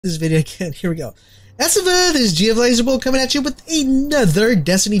This video again. Here we go. SFA, this is XUR LaserBolt coming at you with another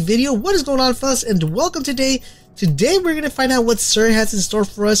Destiny video. What is going on, fellas? And welcome today. Today we're going to find out what XUR has in store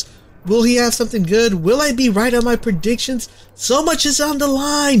for us. Will he have something good? Will I be right on my predictions? So much is on the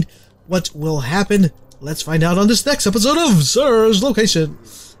line. What will happen? Let's find out on this next episode of XUR's Location.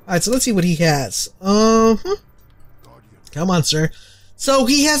 Alright, so let's see what he has. Come on, XUR. So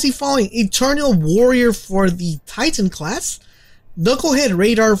he has the following: Eternal Warrior for the Titan class, Knucklehead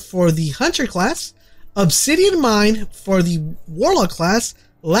Radar for the Hunter class, Obsidian Mine for the Warlock class,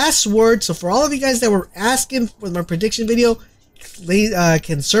 Last Word. So for all of you guys that were asking with my prediction video,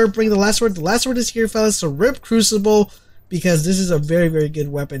 can XUR bring the Last Word? The Last Word is here, fellas. So rip Crucible, because this is a very, very good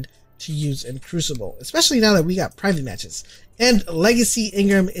weapon to use in Crucible, especially now that we got private matches. And Legacy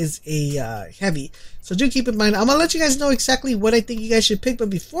Engram is a heavy. So do keep in mind, I'm going to let you guys know exactly what I think you guys should pick. But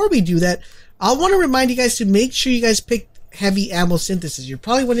before we do that, I want to remind you guys to make sure you guys pick heavy ammo synthesis. You're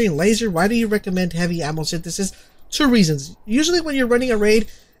probably wondering, Laser, why do you recommend heavy ammo synthesis? Two reasons. Usually when you're running a raid,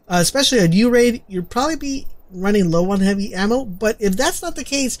 especially a new raid, you'll probably be running low on heavy ammo. But if that's not the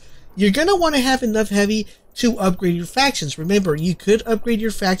case, you're going to want to have enough heavy to upgrade your factions. Remember, you could upgrade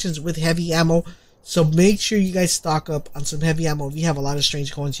your factions with heavy ammo. So make sure you guys stock up on some heavy ammo if you have a lot of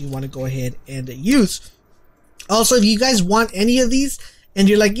strange coins you want to go ahead and use. Also, if you guys want any of these, and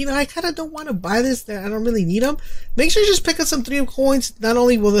you're like, you know, I kind of don't want to buy this, I don't really need them, make sure you just pick up some 3 coins. Not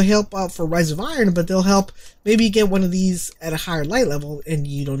only will they help out for Rise of Iron, but they'll help maybe get one of these at a higher light level, and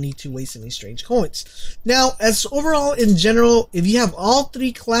you don't need to waste any strange coins. Now, as overall, in general, if you have all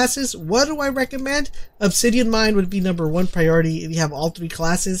 3 classes, what do I recommend? Obsidian Mine would be #1 priority if you have all 3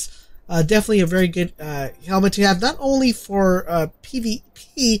 classes. Definitely a very good helmet to have, not only for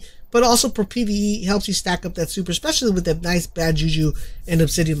PvP, but also for PvE. Helps you stack up that super, especially with that nice Bad Juju and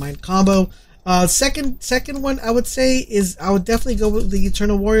Obsidian Mine combo. Second one I would say is, I would definitely go with the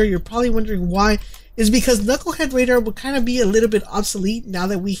Eternal Warrior. You're probably wondering why. Is because Knucklehead Radar will kind of be a little bit obsolete now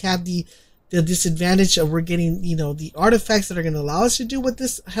that we have the disadvantage of we're getting, you know, the artifacts that are going to allow us to do what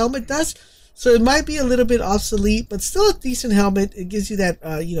this helmet does. So it might be a little bit obsolete, but still a decent helmet. It gives you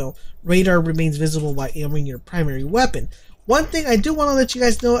that, you know, radar remains visible while aiming your primary weapon. One thing I do want to let you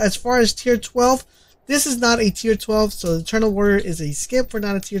guys know, as far as tier 12, this is not a tier 12, so the Eternal Warrior is a skip for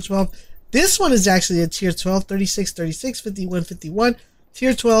not a tier 12. This one is actually a tier 12, 36, 36, 51, 51,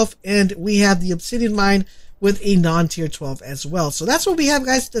 tier 12, and we have the Obsidian Mine with a non-tier 12 as well. So that's what we have,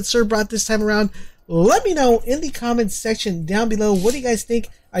 guys, that XUR brought this time around. Let me know in the comments section down below, what do you guys think?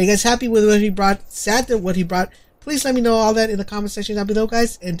 Are you guys happy with what he brought? Sad that what he brought? Please let me know all that in the comment section down below,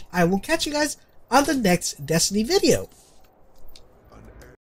 guys, and I will catch you guys on the next Destiny video.